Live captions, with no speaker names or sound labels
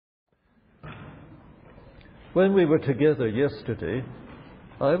When we were together yesterday,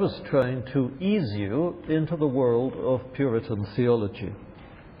 I was trying to ease you into the world of Puritan theology.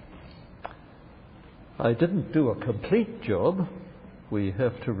 I didn't do a complete job. We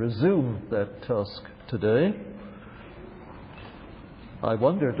have to resume that task today. I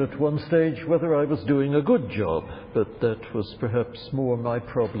wondered at one stage whether I was doing a good job, but that was perhaps more my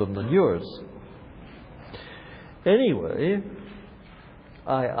problem than yours. Anyway,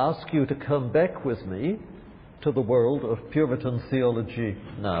 I ask you to come back with me to the world of Puritan theology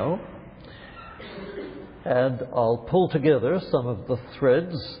now, and I'll pull together some of the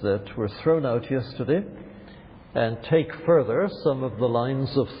threads that were thrown out yesterday and take further some of the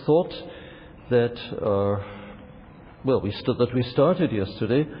lines of thought that we started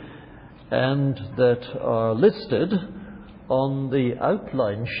yesterday and that are listed on the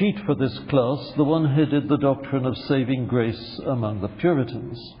outline sheet for this class, the one headed The Doctrine of Saving Grace Among the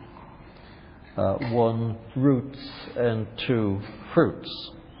Puritans. 1, Roots, and 2,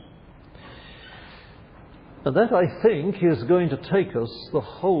 Fruits. And that, I think, is going to take us the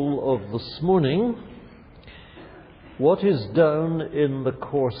whole of this morning. What is down in the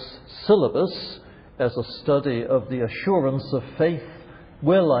course syllabus as a study of the assurance of faith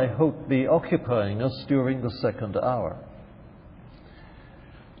will, I hope, be occupying us during the second hour.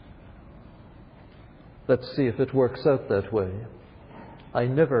 Let's see if it works out that way. I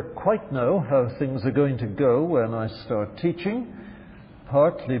never quite know how things are going to go when I start teaching,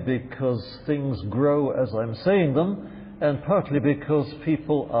 partly because things grow as I'm saying them, and partly because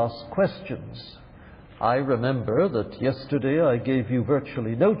people ask questions. I remember that yesterday I gave you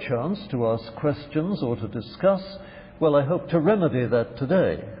virtually no chance to ask questions or to discuss. Well, I hope to remedy that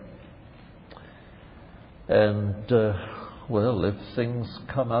today. And, if things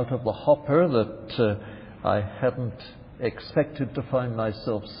come out of the hopper that I hadn't expected to find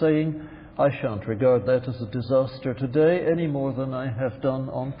myself saying, I shan't regard that as a disaster today any more than I have done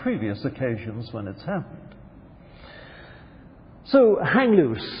on previous occasions when it's happened. So hang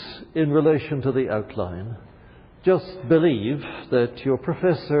loose in relation to the outline. Just believe that your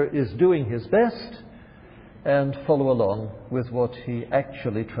professor is doing his best and follow along with what he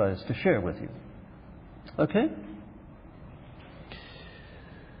actually tries to share with you. Okay?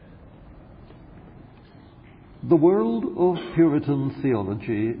 The world of Puritan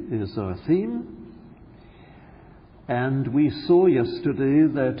theology is our theme, and we saw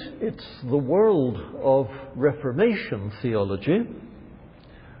yesterday that it's the world of Reformation theology,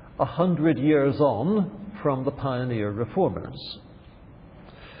 100 years on from the pioneer reformers.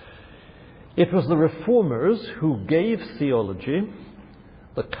 It was the reformers who gave theology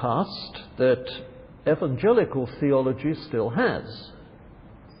the cast that evangelical theology still has.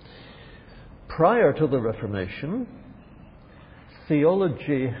 Prior to the Reformation,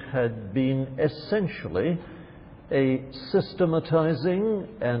 theology had been essentially a systematizing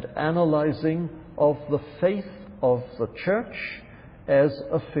and analyzing of the faith of the church as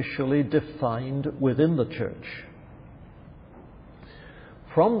officially defined within the church.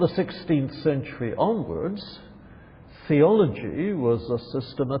 From the 16th century onwards, theology was a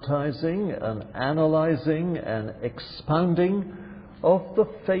systematizing and analyzing and expounding of the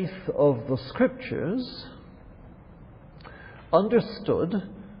faith of the Scriptures, understood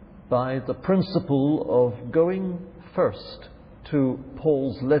by the principle of going first to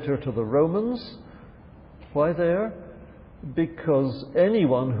Paul's letter to the Romans. Why there? Because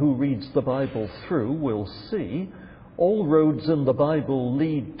anyone who reads the Bible through will see all roads in the Bible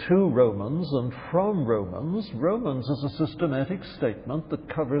lead to Romans, and from Romans, Romans is a systematic statement that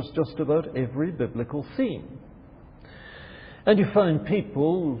covers just about every biblical theme. And you find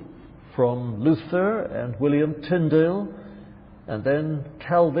people from Luther and William Tyndale, and then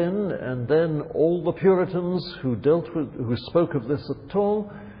Calvin, and then all the Puritans who spoke of this at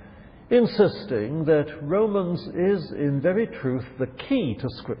all, insisting that Romans is in very truth the key to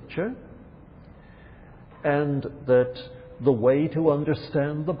Scripture, and that the way to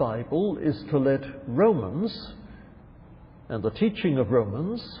understand the Bible is to let Romans and the teaching of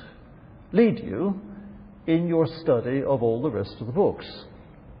Romans lead you in your study of all the rest of the books.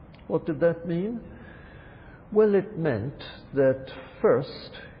 What did that mean? Well, it meant that first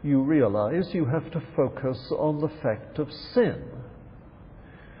you realize you have to focus on the fact of sin.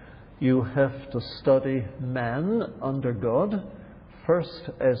 You have to study man under God, first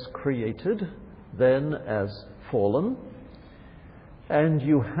as created, then as fallen, and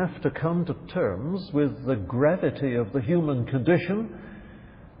you have to come to terms with the gravity of the human condition,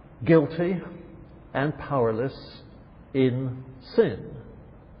 guilty and powerless in sin.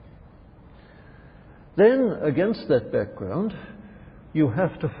 Then, against that background, you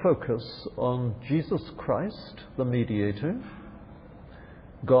have to focus on Jesus Christ, the mediator,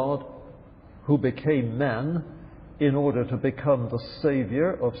 God who became man in order to become the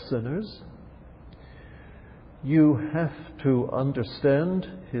Savior of sinners. You have to understand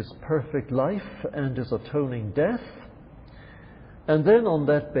his perfect life and his atoning death. And then on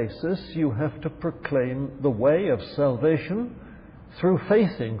that basis, you have to proclaim the way of salvation through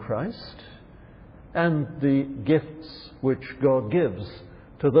faith in Christ and the gifts which God gives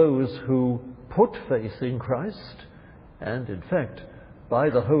to those who put faith in Christ and, in fact, by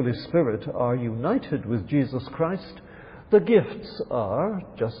the Holy Spirit are united with Jesus Christ. The gifts are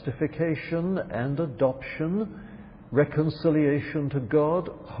justification and adoption, reconciliation to God,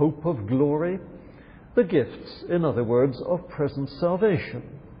 hope of glory. The gifts, in other words, of present salvation.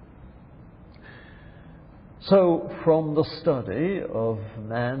 So, from the study of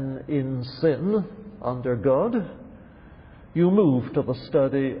man in sin under God, you move to the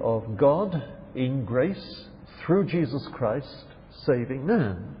study of God in grace through Jesus Christ saving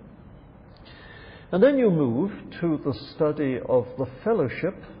man. And then you move to the study of the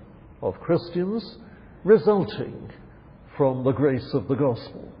fellowship of Christians resulting from the grace of the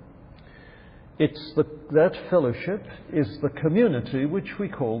gospel. That fellowship is the community which we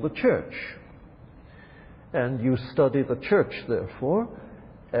call the church. And you study the church, therefore,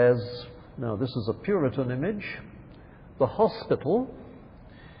 as, now this is a Puritan image, the hospital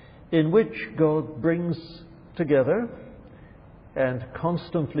in which God brings together and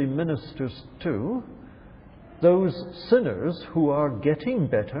constantly ministers to those sinners who are getting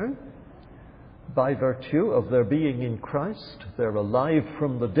better by virtue of their being in Christ. They're alive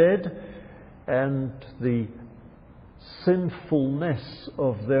from the dead, and the sinfulness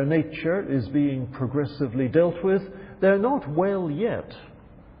of their nature is being progressively dealt with. They're not well yet,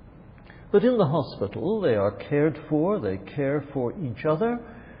 but in the hospital they are cared for, they care for each other,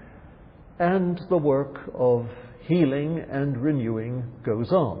 and the work of healing and renewing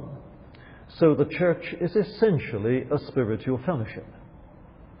goes on. So the church is essentially a spiritual fellowship.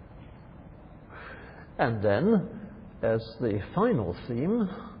 And then, as the final theme,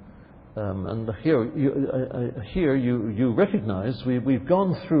 and here you recognize we've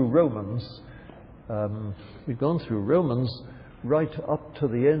gone through Romans. We've gone through Romans right up to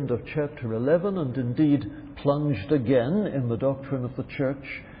the end of chapter 11, and indeed plunged again in the doctrine of the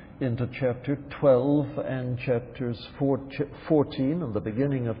church into chapter 12 and chapters 14 and the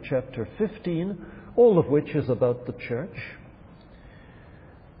beginning of chapter 15, all of which is about the church.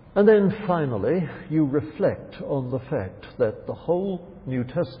 And then finally, you reflect on the fact that the whole New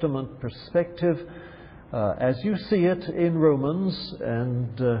Testament perspective, as you see it in Romans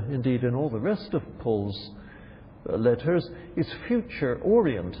and indeed in all the rest of Paul's letters, is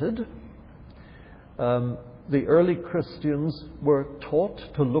future-oriented. The early Christians were taught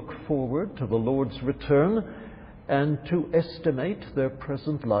to look forward to the Lord's return and to estimate their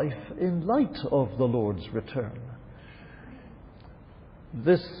present life in light of the Lord's return.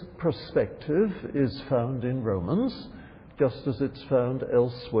 This perspective is found in Romans, just as it's found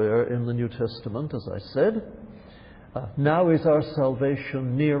elsewhere in the New Testament, as I said. Now is our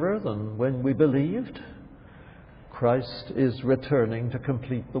salvation nearer than when we believed. Christ is returning to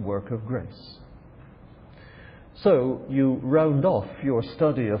complete the work of grace. So you round off your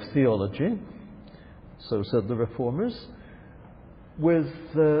study of theology, so said the Reformers, with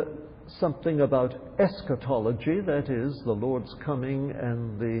something about eschatology, that is, the Lord's coming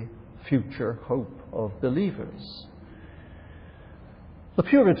and the future hope of believers. The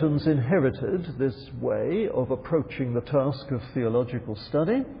Puritans inherited this way of approaching the task of theological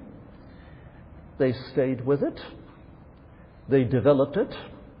study. They stayed with it, they developed it,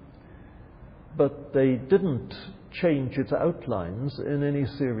 but they didn't change its outlines in any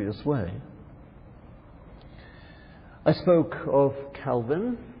serious way. I spoke of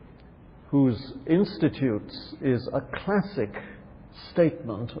Calvin, whose Institutes is a classic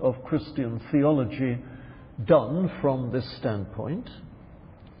statement of Christian theology done from this standpoint.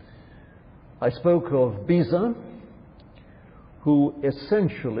 I spoke of Beza, who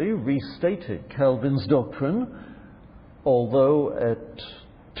essentially restated Calvin's doctrine, although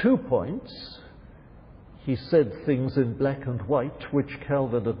at 2 points he said things in black and white which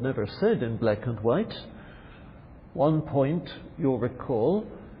Calvin had never said in black and white. One point, you'll recall,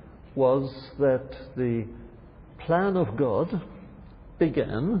 was that the plan of God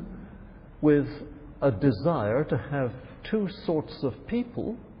began with a desire to have two sorts of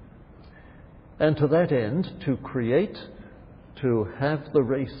people, and to that end to create, to have the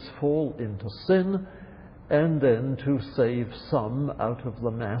race fall into sin, and then to save some out of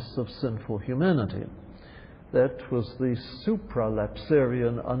the mass of sinful humanity. That was the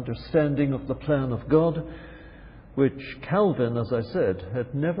supralapsarian understanding of the plan of God, which Calvin, as I said,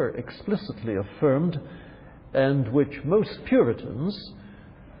 had never explicitly affirmed, and which most Puritans,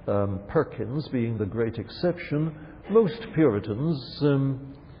 Perkins being the great exception, most Puritans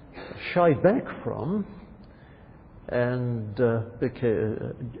shied back from, and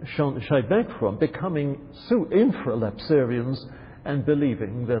shied back from becoming infralapsarians and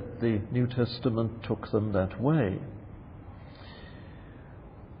believing that the New Testament took them that way.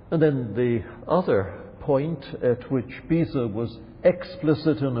 And then the other point at which Beza was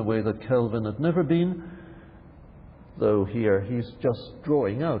explicit in a way that Calvin had never been, though here he's just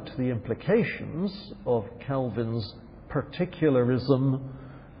drawing out the implications of Calvin's particularism,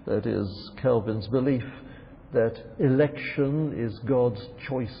 that is, Calvin's belief that election is God's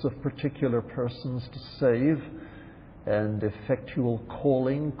choice of particular persons to save, and effectual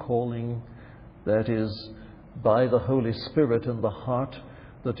calling that is by the Holy Spirit in the heart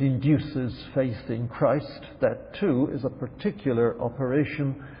that induces faith in Christ. That too is a particular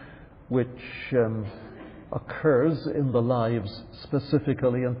operation which occurs in the lives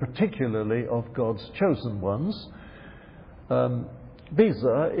specifically and particularly of God's chosen ones.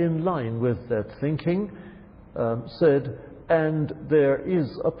 Beza, in line with that thinking, said, and there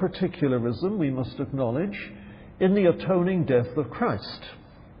is a particularism we must acknowledge in the atoning death of Christ.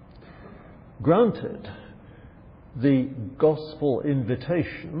 Granted, the gospel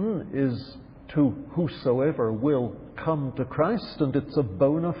invitation is to whosoever will come to Christ, and it's a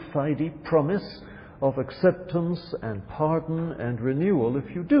bona fide promise of acceptance and pardon and renewal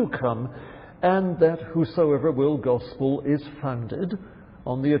if you do come, and that whosoever will gospel is founded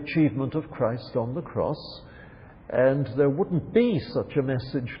on the achievement of Christ on the cross, and there wouldn't be such a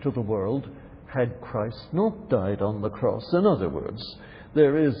message to the world had Christ not died on the cross. In other words,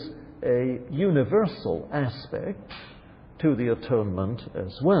 there is a universal aspect to the atonement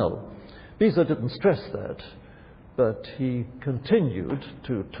as well. Beza didn't stress that, but he continued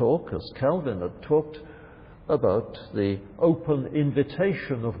to talk, as Calvin had talked, about the open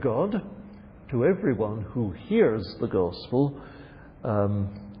invitation of God to everyone who hears the gospel,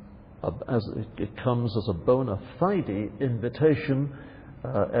 as it comes as a bona fide invitation,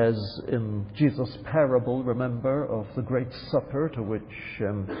 as in Jesus' parable, remember, of the great supper to which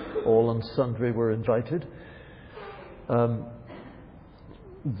all and sundry were invited.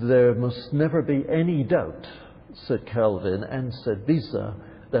 There must never be any doubt, said Calvin, and said Beza,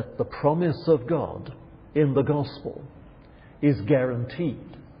 that the promise of God in the gospel is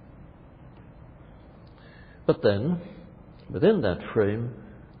guaranteed. But then, within that frame,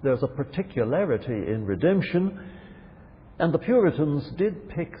 there's a particularity in redemption, and the Puritans did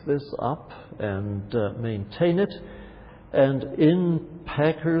pick this up and maintain it. And in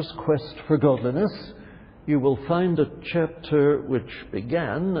Packer's Quest for Godliness, you will find a chapter which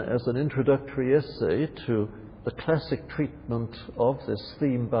began as an introductory essay to the classic treatment of this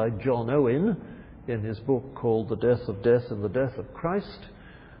theme by John Owen in his book called The Death of Death and the Death of Christ.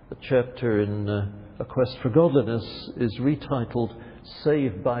 The chapter in A Quest for Godliness is retitled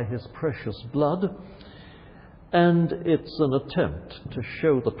Saved by His Precious Blood. And it's an attempt to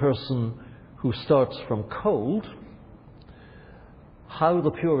show the person who starts from cold how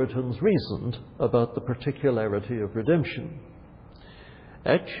the Puritans reasoned about the particularity of redemption.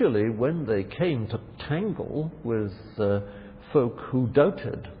 Actually, when they came to tangle with folk who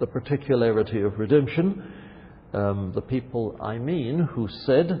doubted the particularity of redemption, the people, I mean, who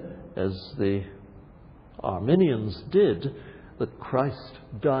said, as the Arminians did, that Christ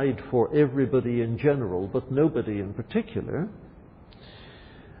died for everybody in general, but nobody in particular,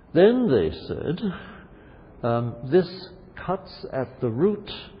 then they said, this cuts at the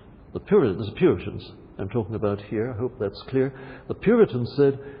root, the Puritans I'm talking about here, I hope that's clear. The Puritans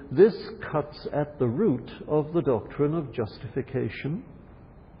said, this cuts at the root of the doctrine of justification,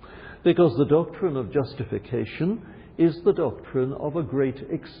 because the doctrine of justification is the doctrine of a great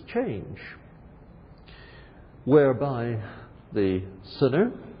exchange, whereby the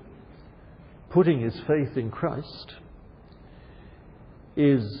sinner, putting his faith in Christ,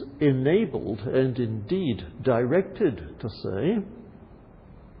 is enabled and indeed directed to say,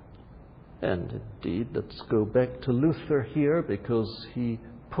 and indeed let's go back to Luther here because he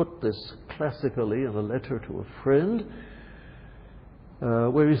put this classically in a letter to a friend,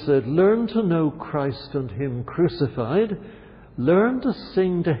 where he said, learn to know Christ and Him crucified, learn to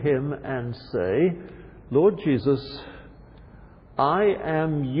sing to Him and say, Lord Jesus, I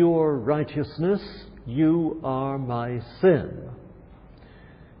am your righteousness, you are my sin.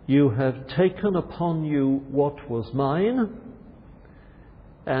 You have taken upon you what was mine,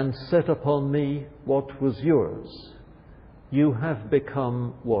 and set upon me what was yours. You have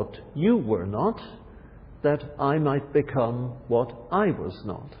become what you were not, that I might become what I was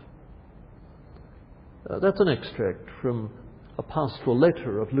not. That's an extract from a pastoral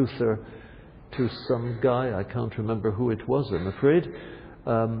letter of Luther to some guy, I can't remember who it was, I'm afraid,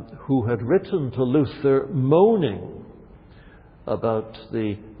 who had written to Luther moaning about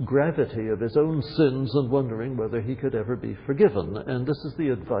the gravity of his own sins and wondering whether he could ever be forgiven. And this is the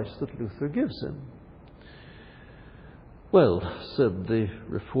advice that Luther gives him. Well, said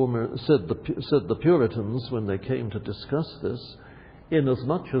the Puritans when they came to discuss this,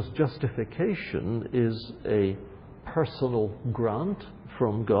 inasmuch as justification is a personal grant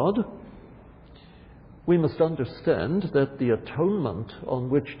from God, we must understand that the atonement on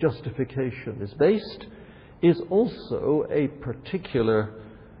which justification is based is also a particular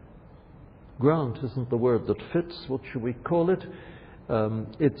grant. Isn't the word that fits? What should we call it?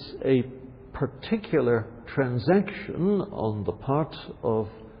 It's a particular transaction on the part of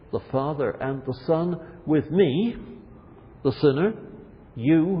the Father and the Son with me, the sinner,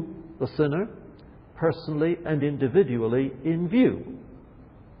 you, the sinner, personally and individually in view.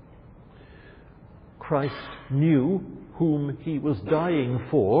 Christ knew whom he was dying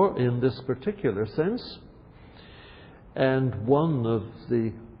for in this particular sense, and one of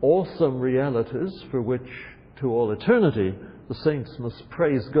the awesome realities for which to all eternity the saints must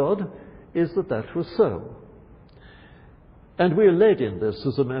praise God is that that was so. And we're led in this,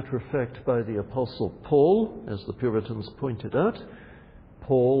 as a matter of fact, by the Apostle Paul, as the Puritans pointed out.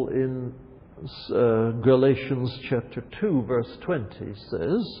 Paul in Galatians chapter 2, verse 20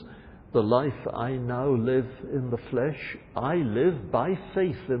 says, "The life I now live in the flesh, I live by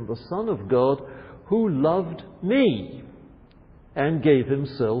faith in the Son of God, who loved me and gave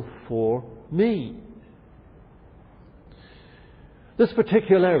himself for me." This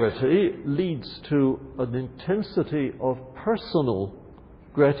particularity leads to an intensity of personal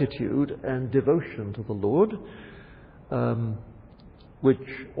gratitude and devotion to the Lord,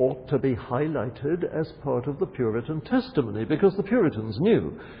 which ought to be highlighted as part of the Puritan testimony, because the Puritans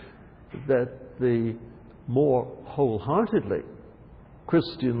knew that the more wholeheartedly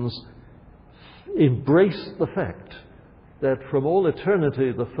Christians embraced the fact that from all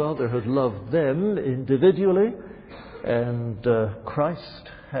eternity the Father had loved them individually, and Christ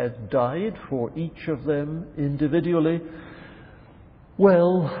had died for each of them individually,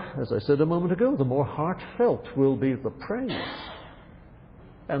 well, as I said a moment ago, the more heartfelt will be the praise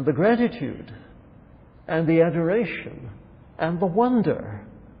and the gratitude and the adoration and the wonder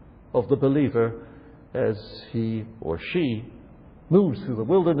of the believer as he or she moves through the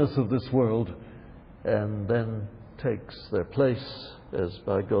wilderness of this world and then takes their place, as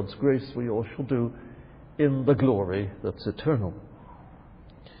by God's grace we all shall do, in the glory that's eternal.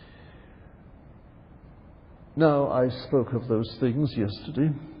 Now, I spoke of those things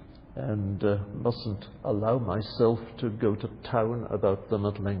yesterday and mustn't allow myself to go to town about them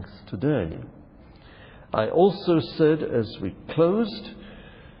at length today. I also said as we closed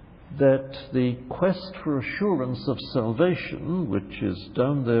that the quest for assurance of salvation, which is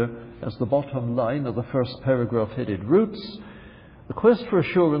down there as the bottom line of the first paragraph headed Roots, the quest for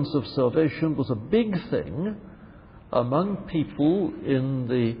assurance of salvation was a big thing among people in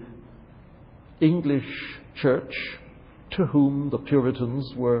the English church to whom the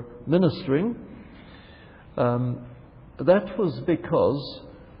Puritans were ministering. That was because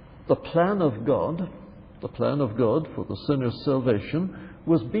the plan of God for the sinner's salvation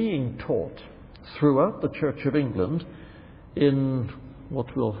was being taught throughout the Church of England in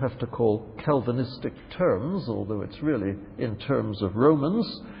what we'll have to call Calvinistic terms, although it's really in terms of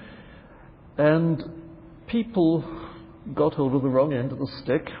Romans. And people got hold of the wrong end of the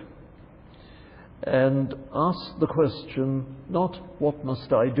stick and asked the question, not what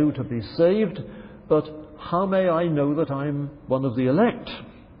must I do to be saved, but how may I know that I'm one of the elect?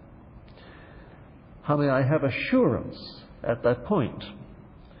 How may I have assurance at that point?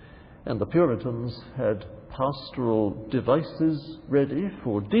 And the Puritans had pastoral devices ready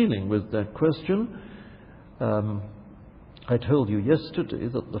for dealing with that question. I told you yesterday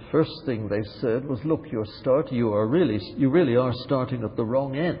that the first thing they said was, look, you really are starting at the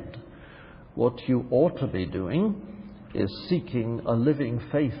wrong end. What you ought to be doing is seeking a living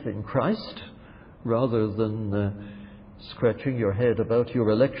faith in Christ rather than scratching your head about your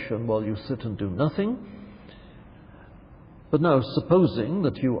election while you sit and do nothing. But now, supposing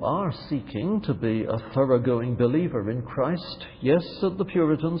that you are seeking to be a thoroughgoing believer in Christ, yes, said the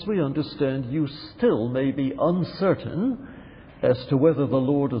Puritans, we understand you still may be uncertain as to whether the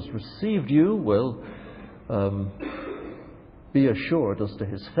Lord has received you. Well, be assured as to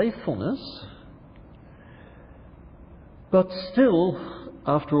his faithfulness. But still,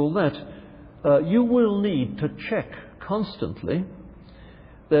 after all that, you will need to check constantly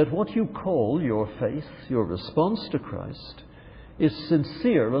that what you call your faith, your response to Christ, is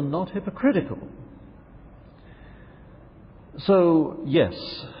sincere and not hypocritical. So, yes,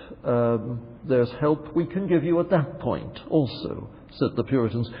 there's help we can give you at that point also, said the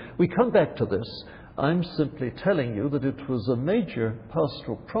Puritans. We come back to this. I'm simply telling you that it was a major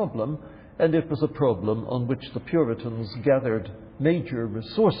pastoral problem, and it was a problem on which the Puritans gathered major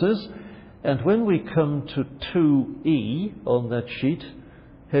resources. And when we come to 2E on that sheet,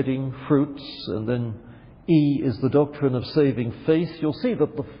 heading fruits, and then E is the doctrine of saving faith, you'll see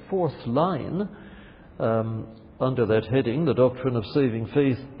that the fourth line under that heading, the doctrine of saving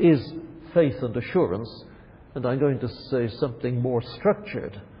faith, is faith and assurance. And I'm going to say something more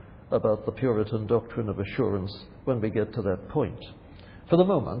structured about the Puritan doctrine of assurance when we get to that point. For the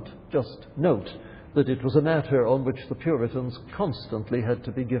moment, just note that it was a matter on which the Puritans constantly had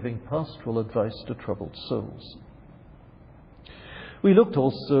to be giving pastoral advice to troubled souls. We looked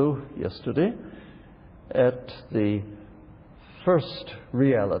also yesterday at the first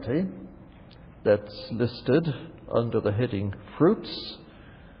reality that's listed under the heading fruits,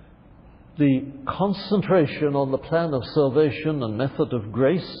 the concentration on the plan of salvation and method of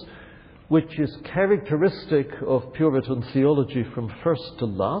grace, which is characteristic of Puritan theology from first to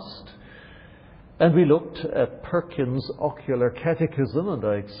last. And we looked at Perkins' Ocular Catechism, and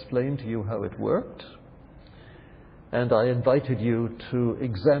I explained to you how it worked. And I invited you to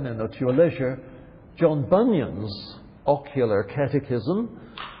examine at your leisure John Bunyan's Ocular Catechism,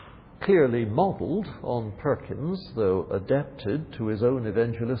 clearly modelled on Perkins, though adapted to his own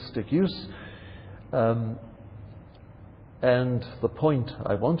evangelistic use. And the point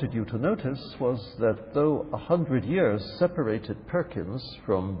I wanted you to notice was that though 100 years separated Perkins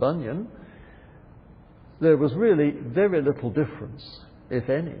from Bunyan, there was really very little difference, if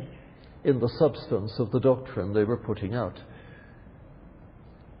any, in the substance of the doctrine they were putting out.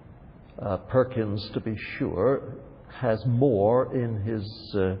 Perkins, to be sure, has more in his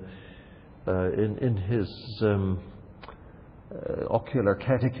Ocular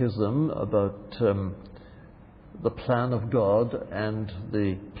Catechism about the plan of God and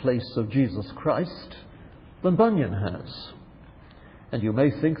the place of Jesus Christ than Bunyan has. And you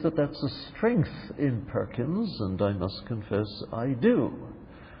may think that that's a strength in Perkins, and I must confess I do.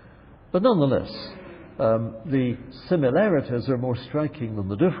 But nonetheless, the similarities are more striking than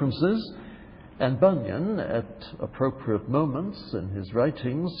the differences, and Bunyan, at appropriate moments in his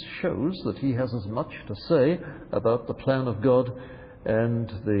writings, shows that he has as much to say about the plan of God and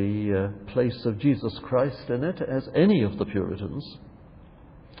the place of Jesus Christ in it as any of the Puritans.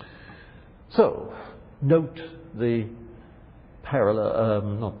 So, note the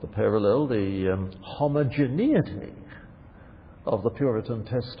homogeneity of the Puritan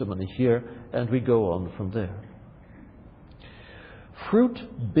testimony here, and we go on from there.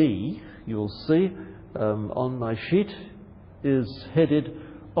 Fruit B, you'll see on my sheet, is headed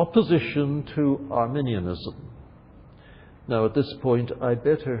Opposition to Arminianism. Now, at this point, I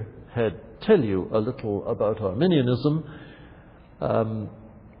better tell you a little about Arminianism. And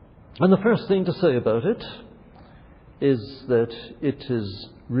the first thing to say about it is that it is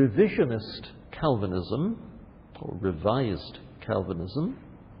revisionist Calvinism, or revised Calvinism.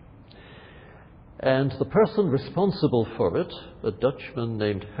 And the person responsible for it, a Dutchman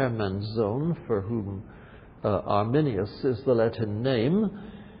named Herman Zoon, for whom Arminius is the Latin name,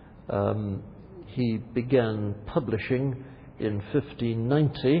 he began publishing in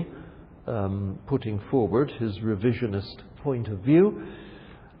 1590, putting forward his revisionist point of view.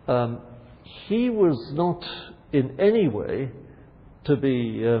 He was not in any way to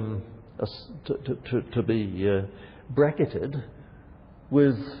be bracketed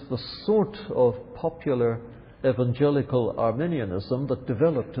with the sort of popular evangelical Arminianism that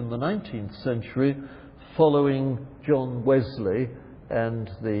developed in the 19th century following John Wesley and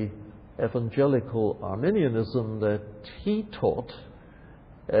the evangelical Arminianism that he taught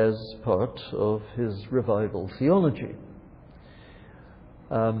as part of his revival theology.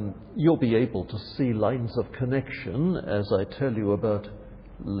 You'll be able to see lines of connection as I tell you about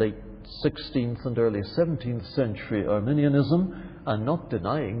late 16th and early 17th century Arminianism. I'm not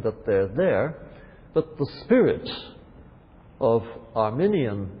denying that they're there, but the spirit of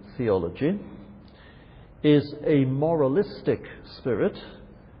Arminian theology is a moralistic spirit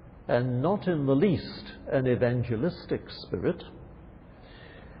and not in the least an evangelistic spirit.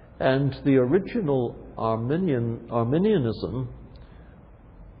 And the original Arminianism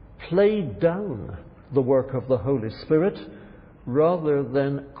played down the work of the Holy Spirit rather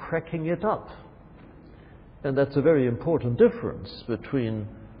than cracking it up. And that's a very important difference between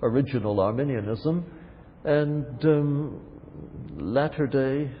original Arminianism and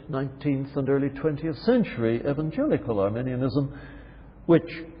latter-day 19th and early 20th century evangelical Arminianism,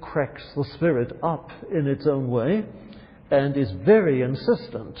 which cracks the Spirit up in its own way and is very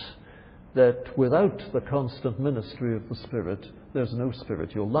insistent that without the constant ministry of the Spirit, there's no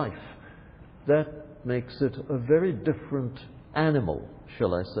spiritual life. That makes it a very different animal,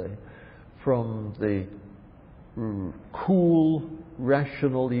 shall I say, from the cool,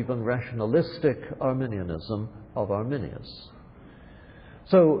 rational, even rationalistic Arminianism of Arminius.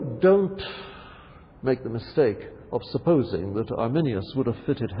 So don't make the mistake of supposing that Arminius would have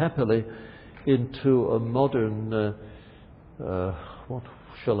fitted happily into a modern, what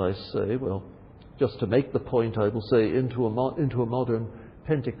shall I say? Well, just to make the point, I will say into a modern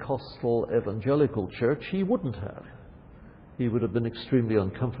Pentecostal evangelical church. He wouldn't have. He would have been extremely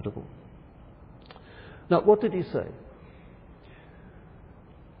uncomfortable. Now, what did he say?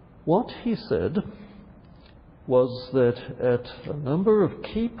 What he said was that at a number of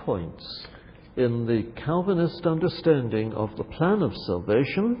key points in the Calvinist understanding of the plan of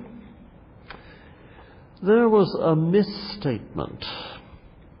salvation, there was a misstatement.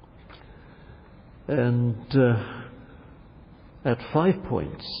 And at 5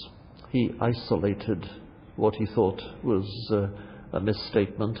 points, he isolated what he thought was a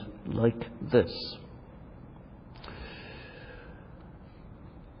misstatement like this.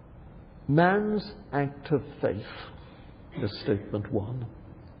 Man's act of faith, misstatement 1,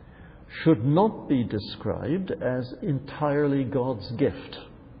 should not be described as entirely God's gift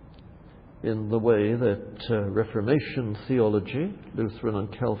in the way that Reformation theology, Lutheran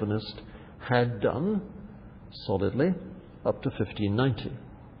and Calvinist, had done solidly up to 1590.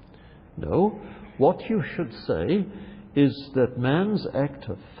 No, what you should say is that man's act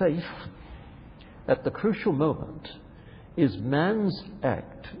of faith at the crucial moment is man's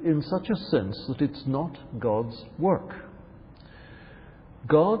act in such a sense that it's not God's work.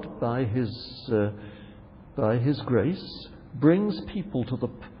 God, by his grace, brings people to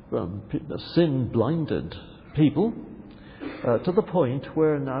the sin-blinded people to the point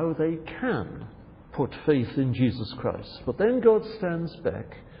where now they can put faith in Jesus Christ. But then God stands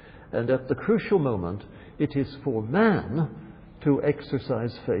back, and at the crucial moment, it is for man to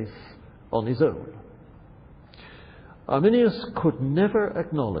exercise faith on his own. Arminius could never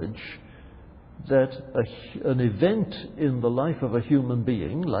acknowledge that an event in the life of a human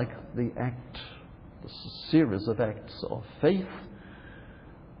being, like the series of acts of faith,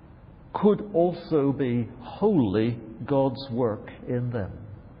 could also be wholly God's work in them.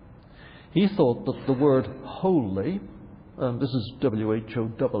 He thought that the word holy, this is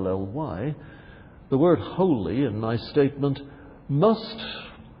W-H-O-L-L-Y, the word holy in my statement must,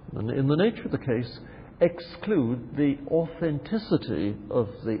 in the nature of the case, exclude the authenticity of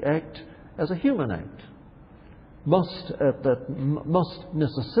the act as a human act, must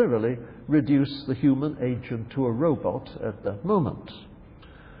necessarily reduce the human agent to a robot at that moment,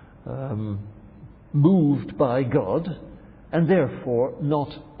 moved by God and therefore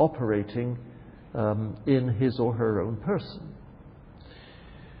not operating in his or her own person.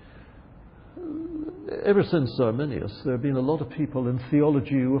 Ever since Arminius, there have been a lot of people in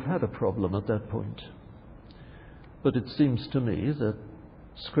theology who have had a problem at that point. But it seems to me that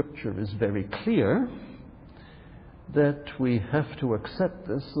Scripture is very clear that we have to accept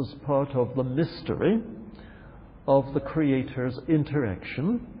this as part of the mystery of the Creator's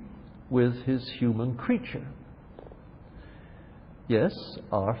interaction with his human creature. Yes,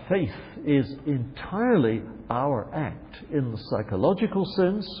 our faith is entirely our act in the psychological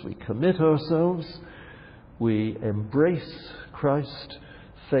sense. We commit ourselves, we embrace Christ.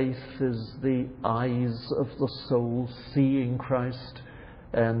 Faith is the eyes of the soul seeing Christ,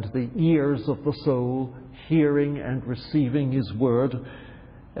 and the ears of the soul hearing and receiving his word,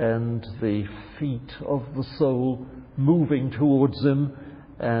 and the feet of the soul moving towards him,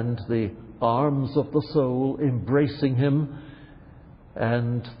 and the arms of the soul embracing him,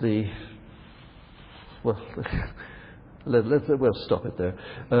 and we'll stop it there.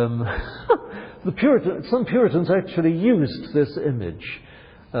 Some Puritans actually used this image,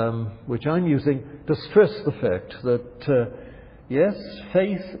 which I'm using to stress the fact that, yes,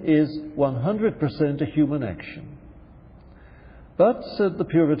 faith is 100% a human action. But, said the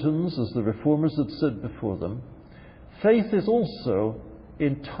Puritans, as the Reformers had said before them, faith is also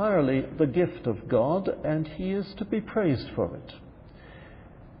entirely the gift of God, and he is to be praised for it.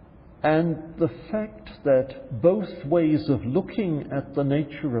 And the fact that both ways of looking at the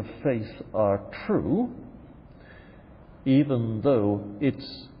nature of faith are true even though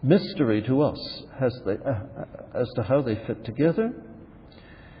it's mystery to us as to how they fit together.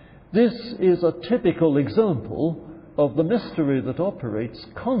 This is a typical example of the mystery that operates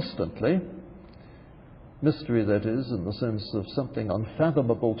constantly. Mystery, that is, in the sense of something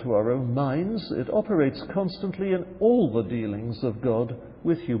unfathomable to our own minds. It operates constantly in all the dealings of God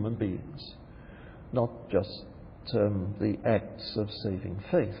with human beings, not just the acts of saving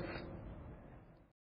faith.